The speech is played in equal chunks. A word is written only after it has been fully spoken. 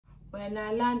When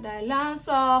I land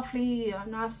softly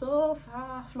on a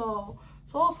sofa floor.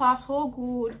 So far, so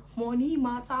good. Money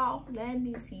matter. Let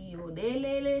me see you.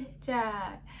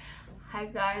 Hi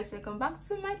guys, welcome back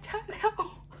to my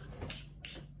channel.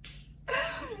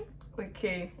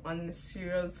 Okay, on a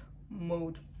serious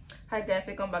mode. Hi guys,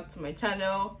 welcome back to my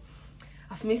channel.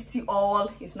 I've missed you all.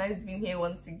 It's nice being here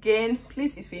once again.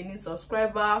 Please, if you're a new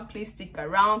subscriber, please stick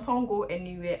around. Don't go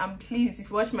anywhere. And please, if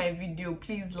you watch my video,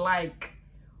 please like,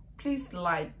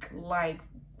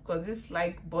 because this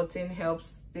like button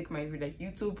helps take my video. Like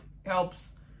YouTube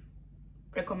helps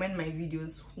recommend my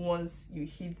videos once you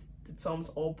hit the thumbs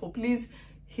up. Or please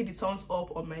hit the thumbs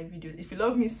up on my videos. If you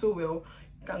love me so well,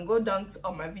 you can go down to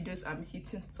all my videos. I'm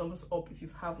hitting thumbs up if you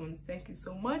haven't. Thank you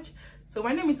so much. So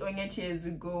my name is Onyechi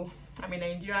Ezugo. I'm a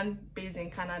Nigerian based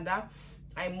in Canada.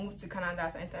 I moved to Canada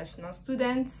as an international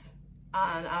student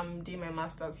and I'm doing my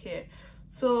master's here.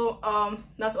 So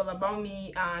that's all about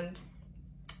me. And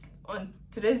on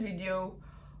today's video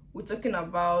we're talking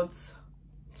about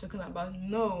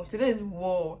today's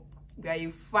war. We are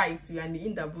in fight. We are in the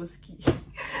Indabuski.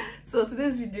 So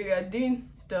today's video we are doing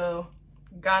the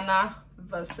Ghana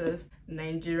versus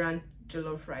Nigerian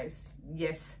jollof rice.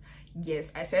 Yes,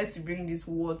 I said to bring this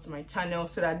war to my channel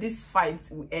so that this fight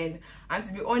will end. And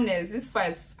to be honest, this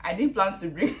fight I didn't plan to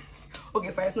bring.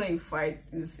 Okay, fine, it's not a fight,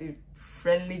 it's a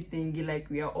friendly thingy, like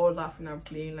we are all laughing and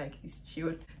playing, like it's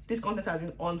chilled. This content has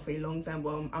been on for a long time,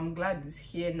 but I'm glad it's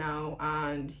here now.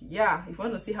 And yeah, if you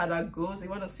want to see how that goes, if you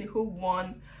want to see who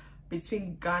won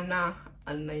between Ghana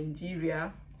and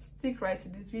Nigeria, stick right to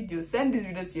this video. Send this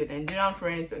video to your Nigerian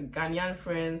friends, your Ghanaian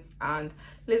friends, and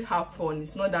let's have fun.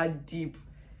 It's not that deep,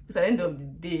 because at the end of the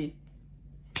day,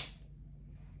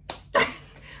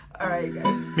 all right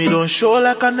guys, me don't show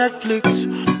like a Netflix,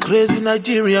 crazy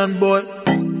Nigerian boy.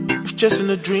 If chasing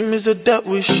a dream is a death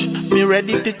wish, me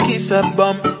ready to kiss a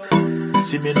bum.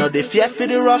 See me know they fear for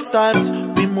the rough times.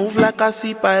 We move like a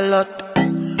sea pilot.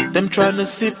 Them trying to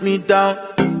sit me down,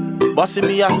 but see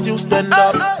me I still stand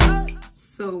up.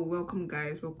 So welcome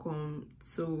guys, welcome.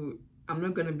 So I'm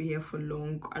not gonna be here for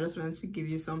long. I just wanted to give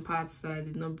you some parts that I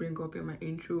did not bring up in my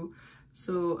intro.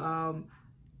 So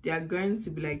there are going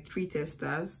to be like 3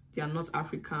 testers. They are not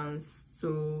Africans,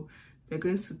 so they're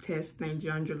going to test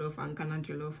Nigerian jollof and Ghana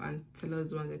jollof and tell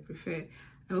us one they prefer.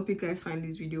 I hope you guys find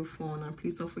this video fun, and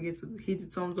please don't forget to hit the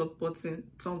thumbs up button,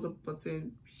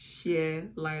 share,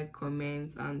 like,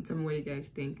 comment, and tell me what you guys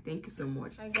think. Thank you so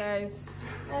much. Hi guys.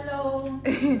 Hello.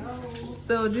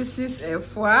 So this is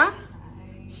Efwa.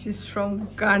 She's from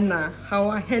Ghana,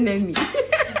 our enemy.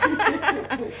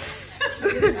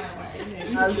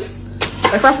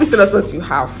 Efwa, please tell us what you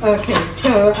have. Okay,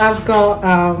 so I've got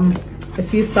a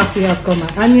few stuff here. I've got my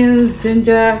onions,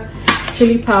 ginger,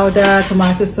 chili powder,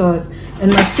 tomato sauce,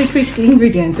 and my secret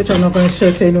ingredient, which I'm not going to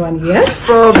show to anyone yet.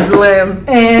 Problem.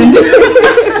 And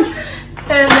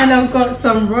and then I've got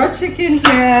some raw chicken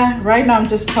here. Right now I'm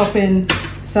just chopping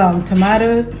some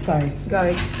garlic,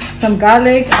 some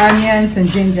garlic, onions, and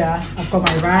ginger. I've got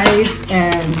my rice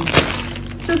and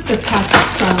just a pack of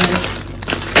salad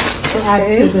to add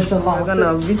to the jollof. We're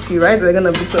gonna beat you, right? We're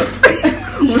gonna beat us.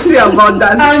 We'll see about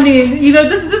that. I mean, you know,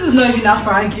 this is not even up for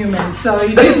argument, so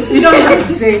you don't have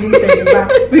to say anything.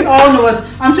 But we all know what.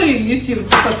 I'm sure your YouTube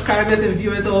subscribers and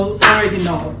viewers all already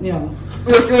know. You know,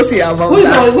 we'll see about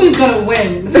that. Who's gonna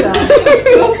win? So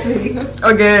we'll see.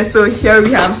 Okay, so here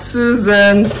we have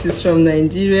Susan. She's from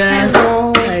Nigeria.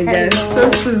 Hello. Hi guys.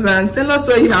 So Susan, tell us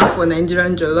what you have for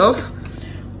Nigerian jollof.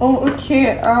 Oh,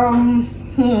 okay.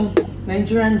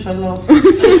 Nigerian jollof.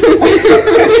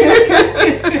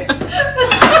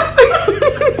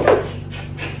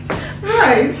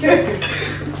 Right.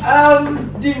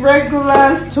 The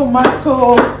regulars: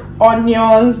 tomato,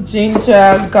 onions,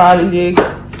 ginger, garlic,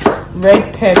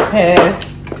 red pepper,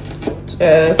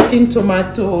 tin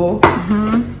tomato,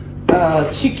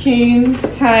 chicken,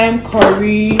 thyme,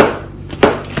 curry,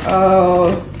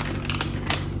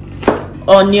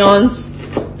 onions,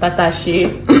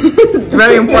 tatashe.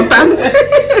 Very important.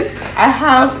 I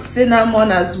have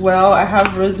cinnamon as well. I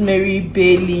have rosemary,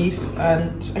 bay leaf,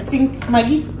 and I think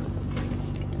Maggi.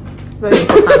 Very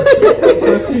important.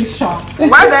 Grocery shop.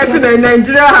 Why do I feel that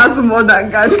Nigeria has more than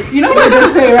Ghana? You know what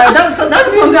they say, right? That's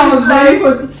something I was very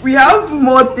good. We have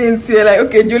more things here. Like,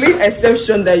 okay, the only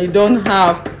exception that you don't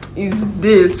have is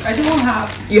this. I don't have.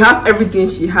 You have everything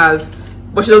she has,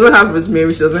 but she doesn't have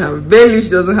rosemary. She doesn't have bay leaf.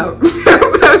 She doesn't have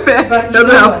pepper. But doesn't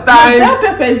have thyme. Bell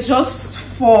pepper is just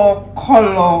for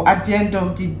color at the end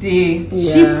of the day.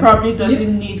 Yeah. She probably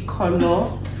doesn't need color.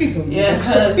 You don't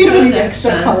need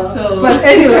extra color. So. But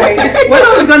anyway, what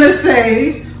I was gonna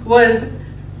say was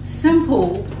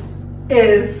simple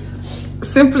is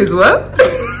Simple is what?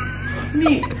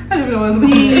 Me, I don't know what's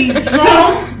going on.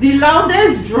 Drum, the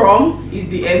loudest drum is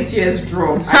the emptiest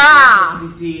drum. Ha!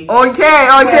 Okay.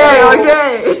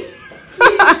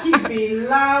 Keep it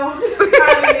loud.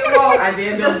 At the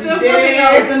end of the Thing I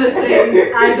day, was gonna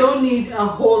say, I don't need a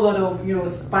whole lot of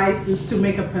spices to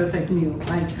make a perfect meal.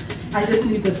 Like I just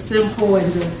need the simple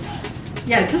and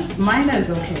just minor is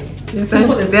okay.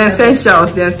 the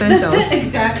essentials. That's it,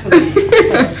 exactly.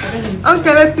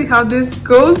 Okay, let's see how this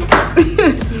goes.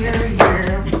 Here.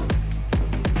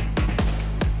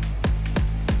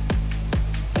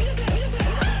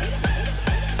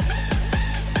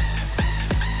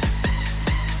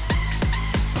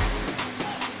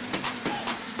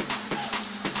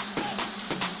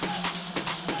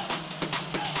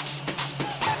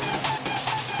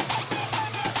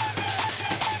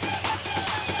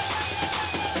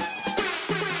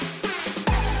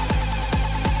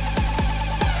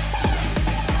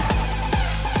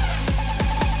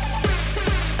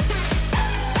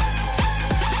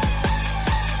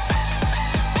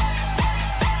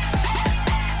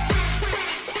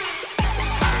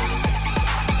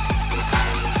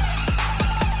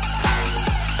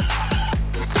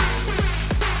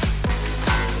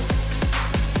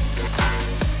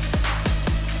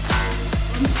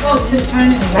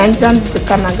 Nigerian to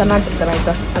Ghana to Ghana.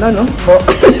 I don't know.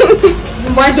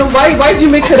 But Why do you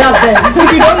mix it up then?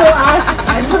 If you don't know us,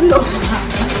 I don't know.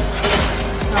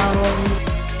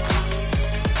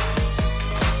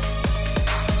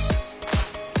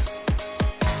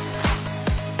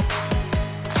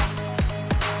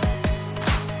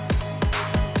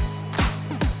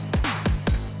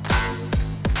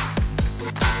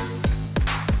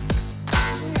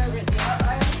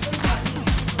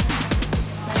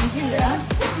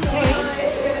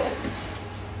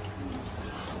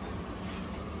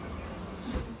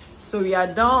 so we are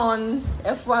done.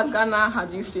 F1 Ghana, how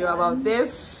do you feel about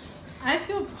this? I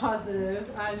feel positive.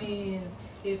 I mean,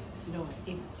 if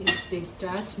they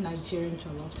judge Nigerian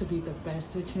jollof to be the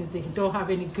best, which means they don't have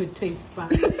any good taste,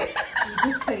 but you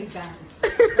just say that.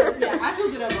 But yeah, I feel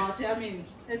good about it. I mean,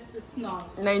 it's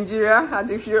not. Nigeria, how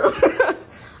do you feel?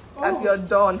 As you're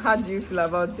done, how do you feel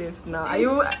about this now? Are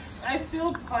you? I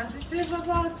feel positive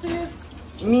about it.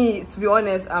 Me, to be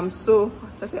honest, I'm so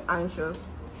anxious.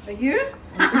 Are you?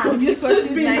 You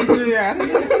should be. Nigeria.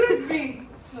 You should be.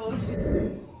 So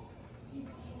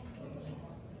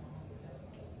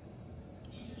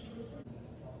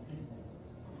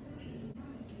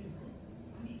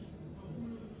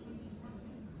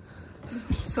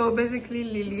So basically,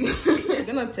 Lily, you're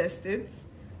gonna test it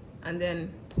and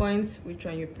then point which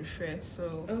one you prefer.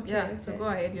 So so go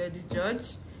ahead, you're the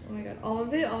judge. Oh my god, all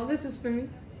of this is for me.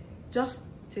 Just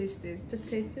taste it. Just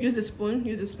taste it. Use the spoon.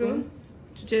 Use the spoon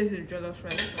to taste the jollof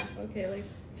rice first. Okay, like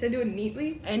should I do it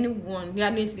neatly? Anyone,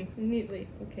 neatly. Neatly,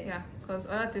 okay. Yeah, because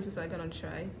other tastes are gonna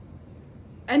try.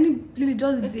 Lily,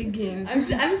 just dig in.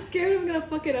 I'm scared I'm gonna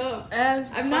fuck it up.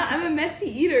 I'm a messy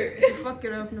eater. Fuck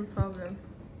it up, no problem.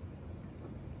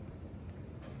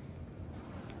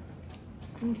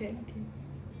 Okay.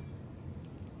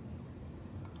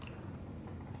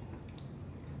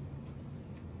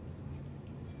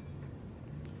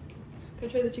 Can I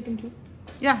try the chicken too?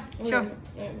 Yeah, Oh, sure.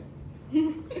 Yeah.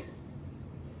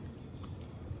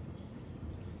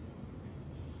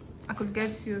 I could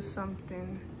get you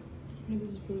something.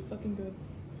 This is really fucking good.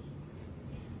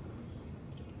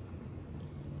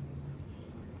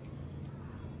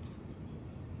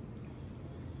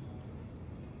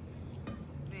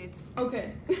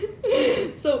 Okay.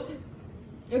 So,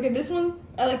 this one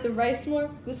I like the rice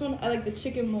more. This one I like the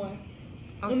chicken more.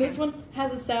 Okay. And this one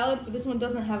has a salad, but this one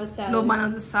doesn't have a salad. No, mine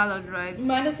has a salad, right?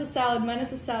 Minus a salad.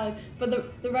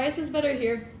 But the rice is better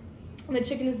here, and the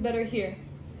chicken is better here.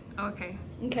 Okay.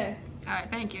 Okay. All right,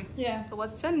 thank you. Yeah. So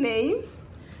what's your name?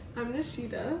 I'm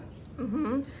Nishida.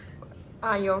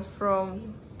 And you're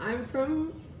from? I'm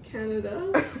from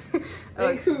Canada,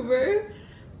 Vancouver.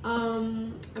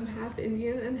 I'm half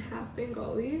Indian and half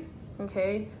Bengali.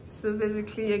 Okay, so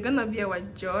basically you're gonna be our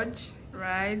judge,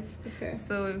 right? Okay.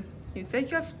 So you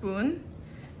take your spoon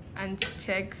and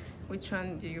check which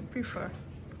one do you prefer.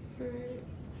 Alright.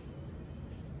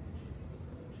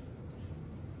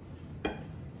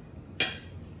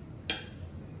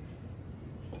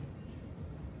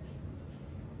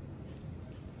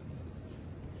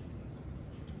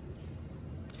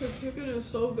 The chicken is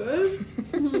so good.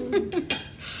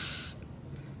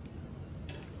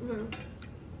 Okay.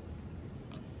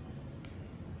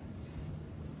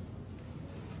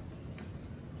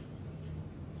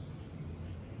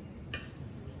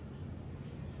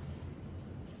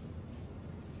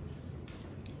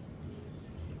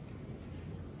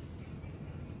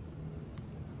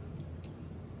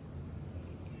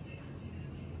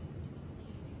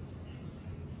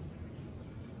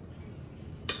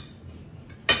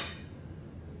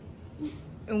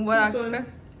 In what This one.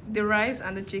 aspect? The rice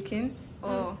and the chicken?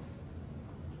 Or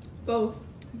Both.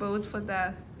 both for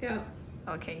that? Yeah.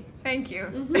 Okay, thank you.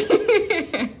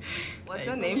 What's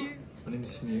your name? My name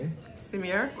is Samir.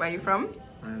 Samir, where are you from?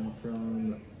 I'm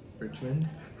from Richmond.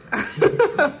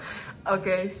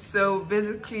 Okay, so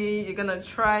basically you're gonna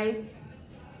try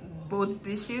both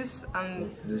dishes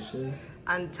and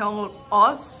tell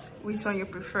us which one you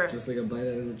prefer. Just like a bite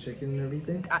out of the chicken and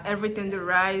everything? Everything, the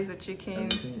rice, the chicken.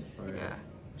 Everything? Alright, Yeah.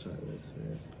 try this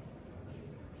first.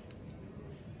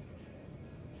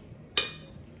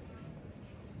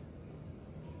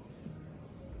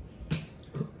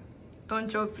 Don't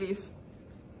joke, please.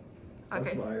 That's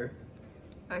Okay. fire.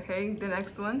 Okay, the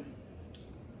next one.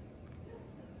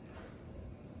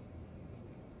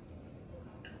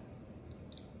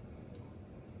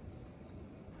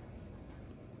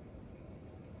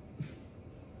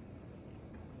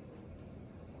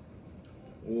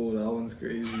 Oh, that one's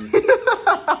crazy.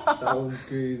 That one's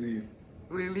crazy.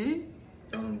 Really?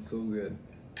 That one's so good.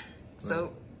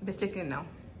 So the chicken now.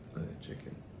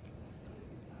 Chicken.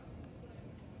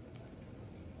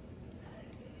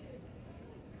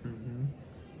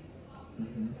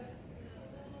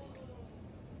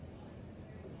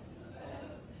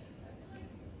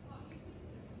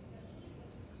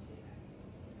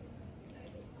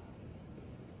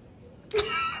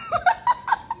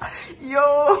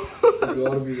 Yo. It's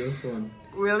gotta be this one.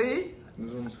 Really?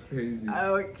 This one's crazy.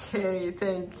 Okay,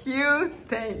 thank you.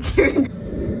 Thank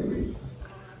you.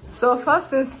 So first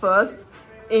things first,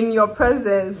 in your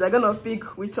presence, they're gonna pick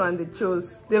which one they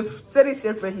chose. They've said it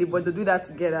separately, but they do that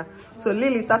together. So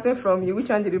Lily, starting from you, which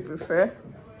one did you prefer?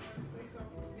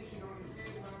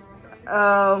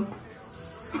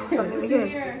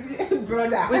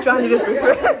 Brother. Which one did you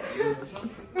prefer?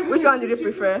 Which one did you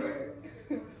prefer?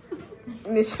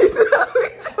 Nishita,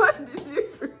 which one did you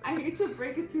prefer? I hate to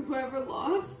break it to whoever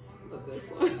lost, but this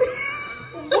one.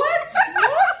 What?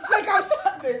 Like I'm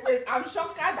shocked. Wait, I'm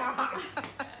shocked at that.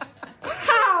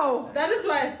 How? That is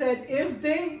why I said if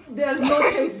there's no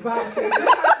taste bad. So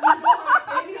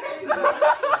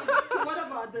what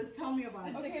about this? Tell me about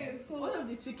it. Okay, so What of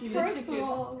the chicken? first of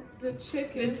all, the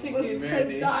chicken was Marination.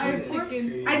 to die for.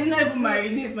 I did not even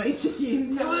marinate my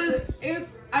chicken.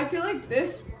 I feel like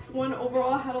this one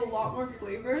overall had a lot more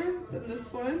flavor than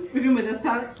this one. Even with the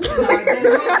salad. No, sorry.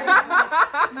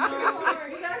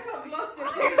 You guys have lost your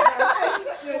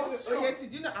taste. Okay,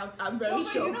 did you know I'm very No,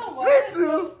 but sure. you know what?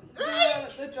 too.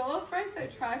 The jollof rice I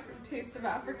tried from Taste of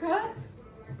Africa,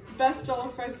 best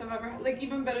jollof rice I've ever had. Like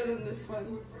even better than this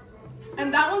one.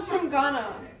 And that one's from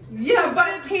Ghana. Yeah,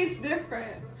 But it tastes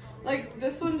different. Like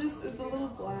this one just is a little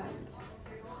bland.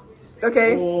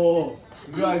 Okay. Oh,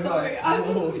 you guys Sorry, are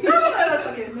I'm so... just that's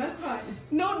okay. That's fine.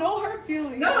 no hard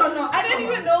feelings. No. I didn't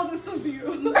even know this was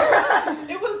you.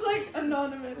 It was like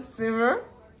anonymous. Simmer,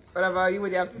 what about you? What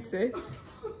do you have to say?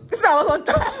 This is what I want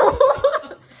to.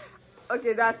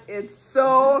 Okay, that's it.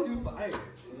 So Too fire.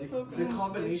 Like, So the good.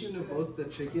 combination of both the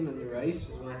chicken and the rice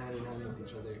just went hand in hand with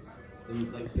each other.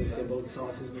 And like they said, both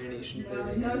sauces, marination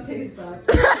flavor. No taste bad.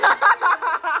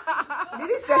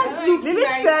 Lily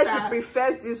said she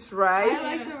prefers this rice I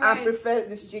like the and rice. prefers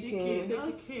this chicken.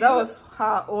 Okay. That was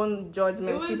her own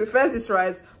judgment. It She was- prefers this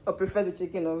rice or prefers the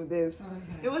chicken of this.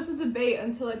 It was a debate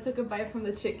until I took a bite from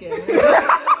the chicken. Then it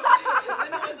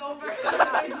was over.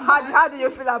 How do you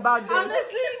feel about this?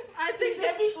 Honestly, I think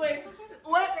wait.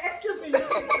 Well, excuse me.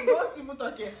 Don't even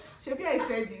talk here. Shebi, I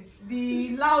said it.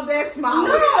 The loudest mouth.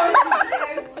 No.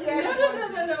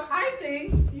 I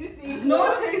think you think no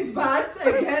taste bad.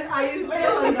 Again, I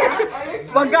still on that.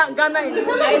 But Ghana is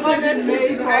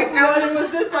Honestly, like I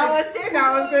was saying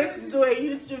I was going to do a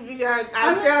YouTube video and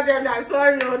tell them that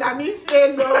sorry, I mean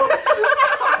fail, no.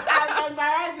 I'm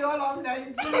embarrassed the whole of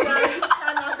Nigeria,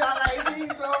 Canada, like this.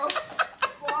 So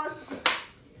what?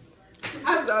 I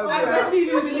wish she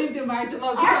even believed in my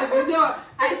jollof because you know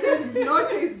I said no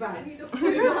taste bad.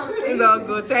 It's all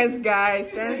good. Thanks, guys.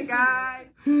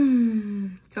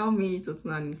 Tell me it was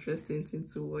not an interesting thing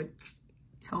to watch.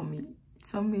 Tell me you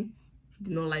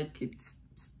did not like it.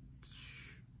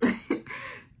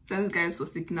 Thanks, guys, for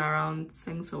sticking around.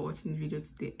 Thanks for watching the video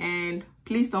to the end.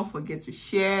 Please don't forget to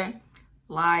share,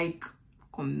 like,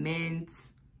 comment.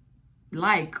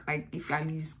 Like if you at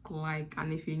least like,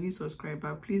 and if you're a new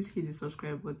subscriber, please hit the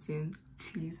subscribe button.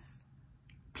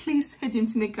 Please hit him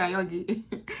to make a yogi.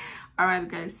 All right,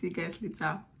 guys, see you guys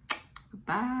later.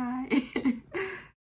 Bye.